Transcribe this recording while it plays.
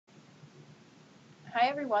Hi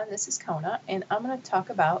everyone, this is Kona, and I'm going to talk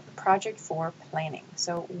about the Project 4 planning.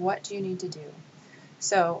 So what do you need to do?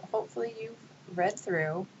 So hopefully you've read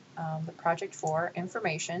through the Project 4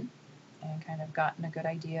 information and kind of gotten a good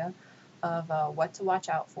idea of what to watch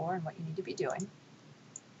out for and what you need to be doing.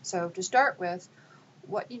 So to start with,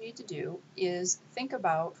 what you need to do is think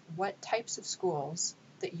about what types of schools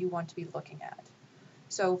that you want to be looking at.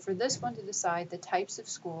 So for this one to decide the types of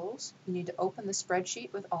schools, you need to open the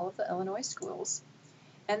spreadsheet with all of the Illinois schools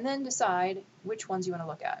and then decide which ones you want to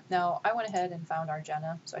look at. Now, I went ahead and found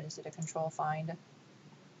Argena, so I just did a control find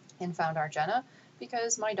and found Argena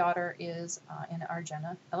because my daughter is in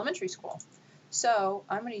Argena Elementary School. So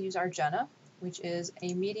I'm going to use Argena, which is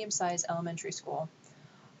a medium-sized elementary school.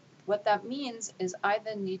 What that means is I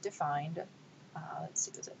then need to find, let's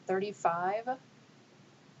see, was it 35?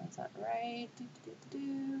 Is that right?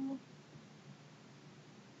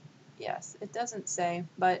 Yes, it doesn't say,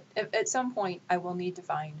 but at some point I will need to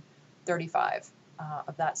find 35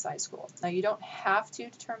 of that size school. Now you don't have to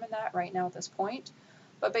determine that right now at this point,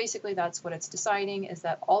 but basically that's what it's deciding, is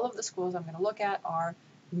that all of the schools I'm going to look at are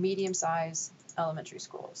medium-sized elementary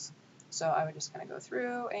schools. So I'm just going to go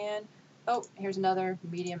through and, oh, here's another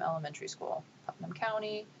medium elementary school, Putnam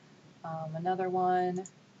County, another one,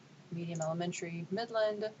 medium elementary,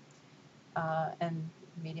 Midland, and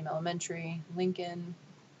medium elementary, Lincoln.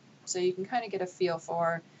 So you can kind of get a feel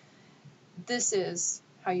for, this is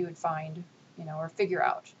how you would find, or figure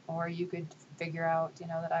out, or you could figure out,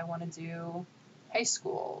 that I want to do high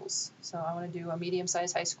schools. So I want to do a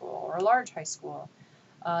medium-sized high school or a large high school.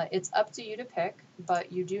 It's up to you to pick,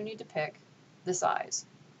 but you do need to pick the size.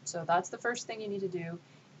 So that's the first thing you need to do,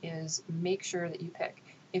 is make sure that you pick.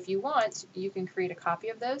 If you want, you can create a copy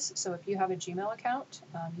of this. So if you have a Gmail account,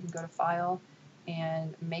 you can go to File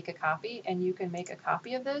and make a copy, and you can make a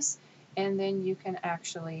copy of this, and then you can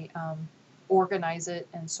actually organize it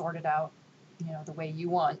and sort it out, the way you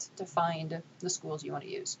want to find the schools you want to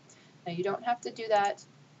use. Now you don't have to do that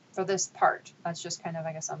for this part. That's just kind of,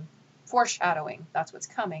 I guess, I'm foreshadowing that's what's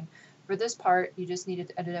coming. For this part, you just need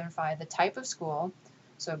to identify the type of school,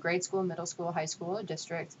 so grade school, middle school, high school, or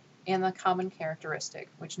district, and the common characteristic,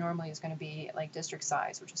 which normally is going to be like district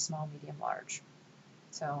size, which is small, medium, large.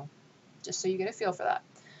 So just so you get a feel for that.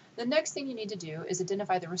 The next thing you need to do is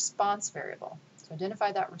identify the response variable. So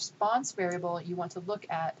identify that response variable you want to look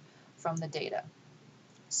at from the data.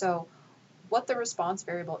 So what the response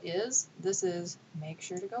variable is, this is, make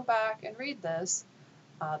sure to go back and read this.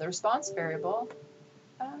 The response variable,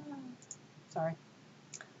 sorry,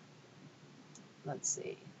 let's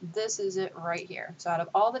see, this is it right here. So out of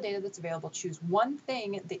all the data that's available, choose one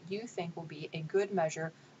thing that you think will be a good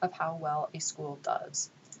measure of how well a school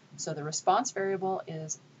does. So the response variable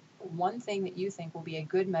is one thing that you think will be a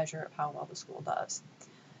good measure of how well the school does.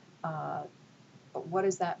 But what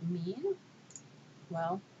does that mean?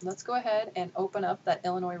 Well, let's go ahead and open up that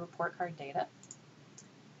Illinois report card data.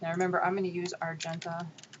 Now remember, I'm going to use Argenta.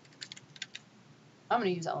 I'm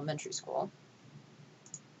going to use elementary school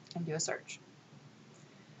and do a search.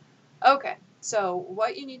 Okay, so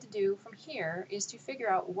what you need to do from here is to figure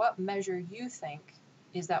out what measure you think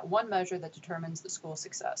is that one measure that determines the school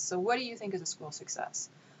success. So what do you think is a school success?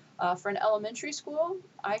 For an elementary school,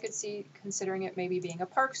 I could see considering it maybe being a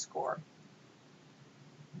PARCC score.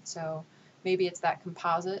 So maybe it's that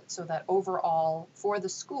composite, so that overall for the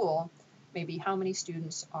school, maybe how many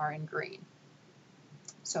students are in green.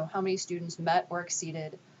 So how many students met or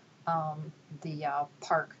exceeded the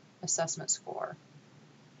PARCC assessment score.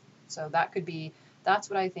 So that could be, that's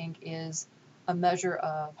what I think is a measure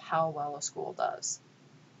of how well a school does.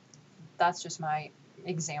 That's just my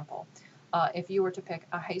example. If you were to pick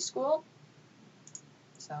a high school,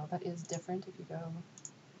 so that is different if you go,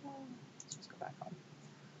 let's just go back home.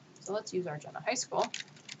 So let's use Argena High School.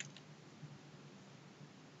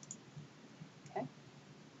 Okay.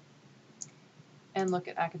 And look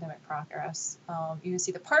at academic progress. You can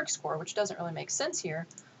see the PARCC score, which doesn't really make sense here,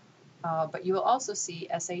 but you will also see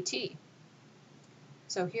SAT.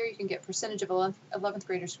 So here you can get percentage of 11th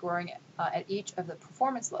grader scoring at each of the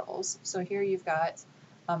performance levels. So here you've got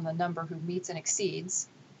the number who meets and exceeds.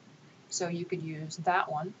 So you could use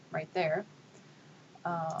that one right there.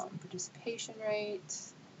 Participation rate,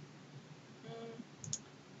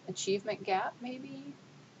 achievement gap maybe,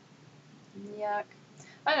 yuck.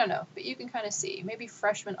 I don't know, but you can kind of see. Maybe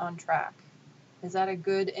freshman on track. Is that a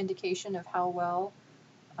good indication of how well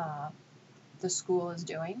the school is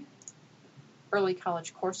doing? Early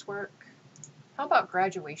college coursework. How about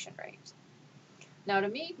graduation rate? Now to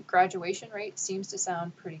me, graduation rate seems to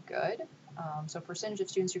sound pretty good. So percentage of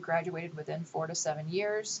students who graduated within 4 to 7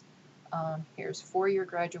 years. Here's 4-year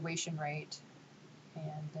graduation rate.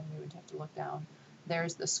 and then we would have to look down.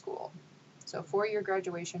 There's the school. So 4-year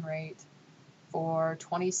graduation rate for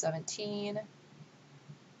 2017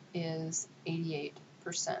 is 88%.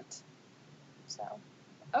 So,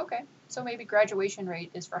 okay, so maybe graduation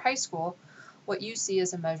rate is for high school what you see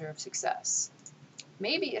as a measure of success.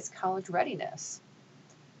 Maybe it's college readiness.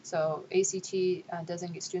 So ACT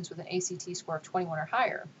designates students with an ACT score of 21 or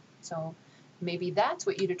higher. So maybe that's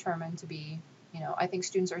what you determine to be, I think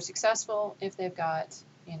students are successful if they've got,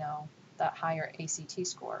 that higher ACT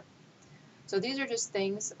score. So these are just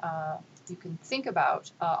things you can think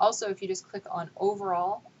about. Also, if you just click on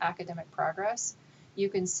overall academic progress, you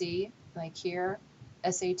can see, like here,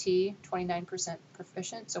 SAT 29%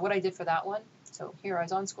 proficient. So what I did for that one, so here I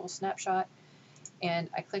was on School Snapshot, and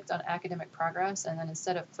I clicked on academic progress, and then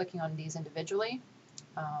instead of clicking on these individually,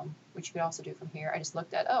 which you could also do from here, I just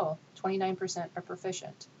looked at, 29% are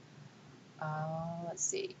proficient. Let's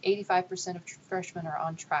see, 85% of freshmen are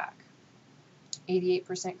on track.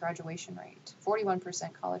 88% graduation rate,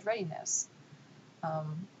 41% college readiness,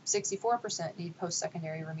 64% need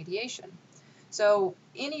post-secondary remediation. So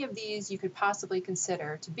any of these you could possibly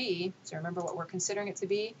consider to be, so remember what we're considering it to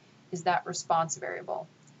be, is that response variable.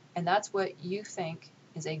 And that's what you think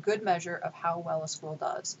is a good measure of how well a school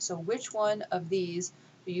does. So which one of these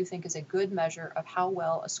do you think is a good measure of how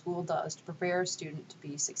well a school does to prepare a student to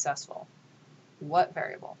be successful? What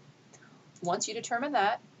variable? Once you determine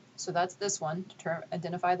that, so that's this one,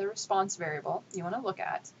 identify the response variable you want to look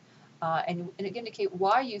at, and indicate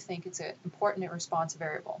why you think it's an important response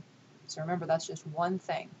variable. So remember, that's just one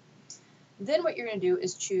thing. Then what you're going to do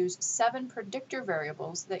is choose 7 predictor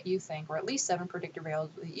variables that you think, or at least 7 predictor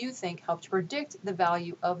variables that you think help to predict the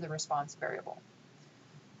value of the response variable.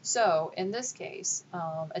 So in this case,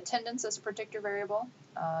 attendance is a predictor variable.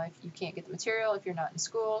 If you can't get the material, if you're not in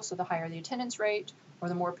school, so the higher the attendance rate, or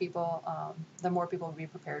the more people will be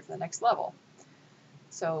prepared for the next level.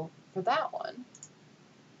 So for that one,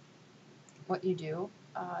 what you do,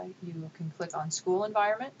 you can click on school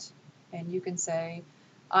environment, and you can say,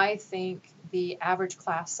 I think the average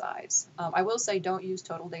class size. I will say don't use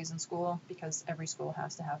total days in school, because every school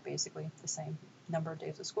has to have basically the same number of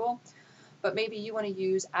days of school. But maybe you want to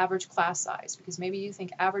use average class size, because maybe you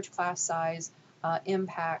think average class size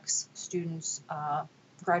impacts students'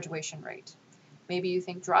 graduation rate. Maybe you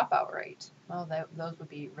think dropout rate. Well, those would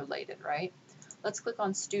be related, right? Let's click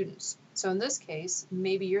on students. So in this case,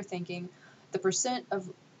 maybe you're thinking the percent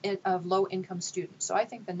of low-income students. So I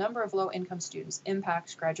think the number of low-income students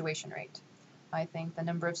impacts graduation rate. I think the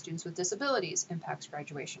number of students with disabilities impacts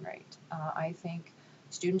graduation rate. I think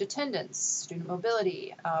student attendance, student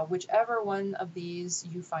mobility, whichever one of these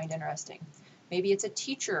you find interesting. Maybe it's a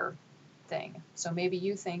teacher thing. So maybe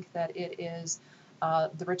you think that it is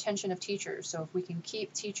the retention of teachers. So if we can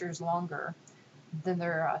keep teachers longer, then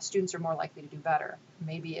their students are more likely to do better.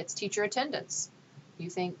 Maybe it's teacher attendance. You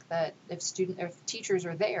think that if teachers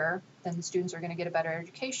are there, then students are going to get a better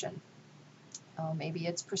education. Maybe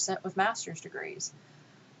it's percent with master's degrees.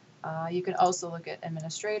 You can also look at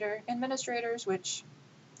administrators, which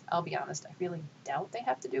I'll be honest, I really doubt they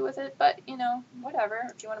have to do with it, but whatever,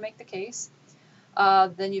 if you want to make the case.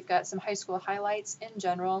 Then you've got some high school highlights in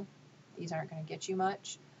general. These aren't going to get you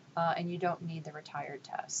much, and you don't need the retired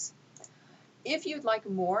tests. If you'd like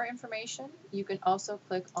more information, you can also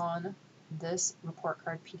click on this report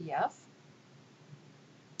card PDF.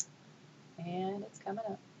 And it's coming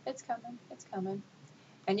up. It's coming.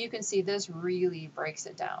 And you can see this really breaks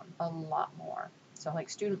it down a lot more. So like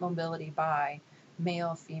student mobility by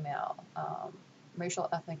male, female, racial,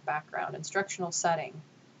 ethnic background, instructional setting,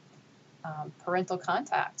 parental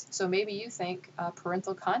contact. So maybe you think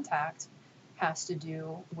parental contact has to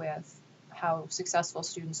do with how successful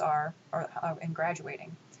students are in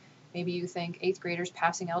graduating. Maybe you think 8th graders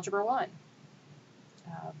passing Algebra 1.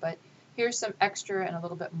 But here's some extra and a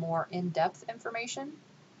little bit more in-depth information.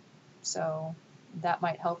 So that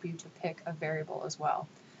might help you to pick a variable as well.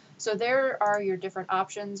 So there are your different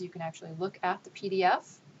options. You can actually look at the PDF,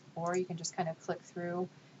 or you can just kind of click through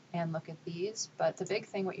and look at these. But the big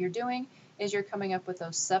thing, what you're doing is you're coming up with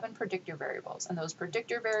those 7 predictor variables. And those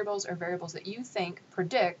predictor variables are variables that you think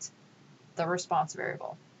predict the response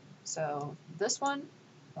variable. So this one,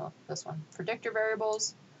 predictor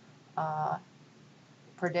variables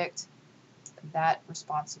predict that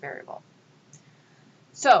response variable.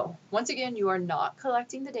 So once again, you are not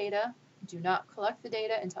collecting the data. Do not collect the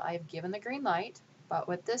data until I have given the green light. But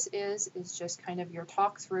what this is just kind of your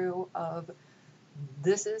talk through of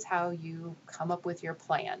this is how you come up with your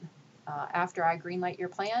plan. After I green light your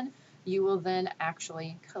plan, you will then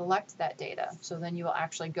actually collect that data. So then you will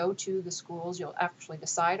actually go to the schools, you'll actually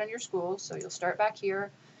decide on your schools. So you'll start back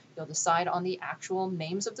here, you'll decide on the actual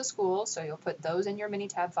names of the schools, so you'll put those in your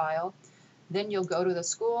Minitab file. Then you'll go to the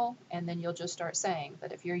school, and then you'll just start saying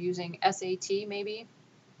that if you're using SAT maybe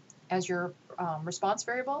as your response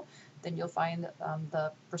variable, then you'll find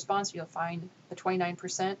the response, you'll find the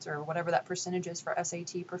 29% or whatever that percentage is for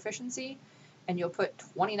SAT proficiency, and you'll put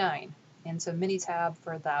 29 into Minitab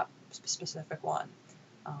for that specific one.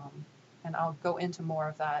 And I'll go into more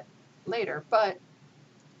of that later, but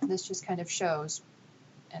this just kind of shows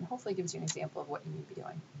and hopefully gives you an example of what you need to be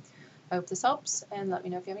doing. I hope this helps, and let me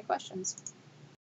know if you have any questions.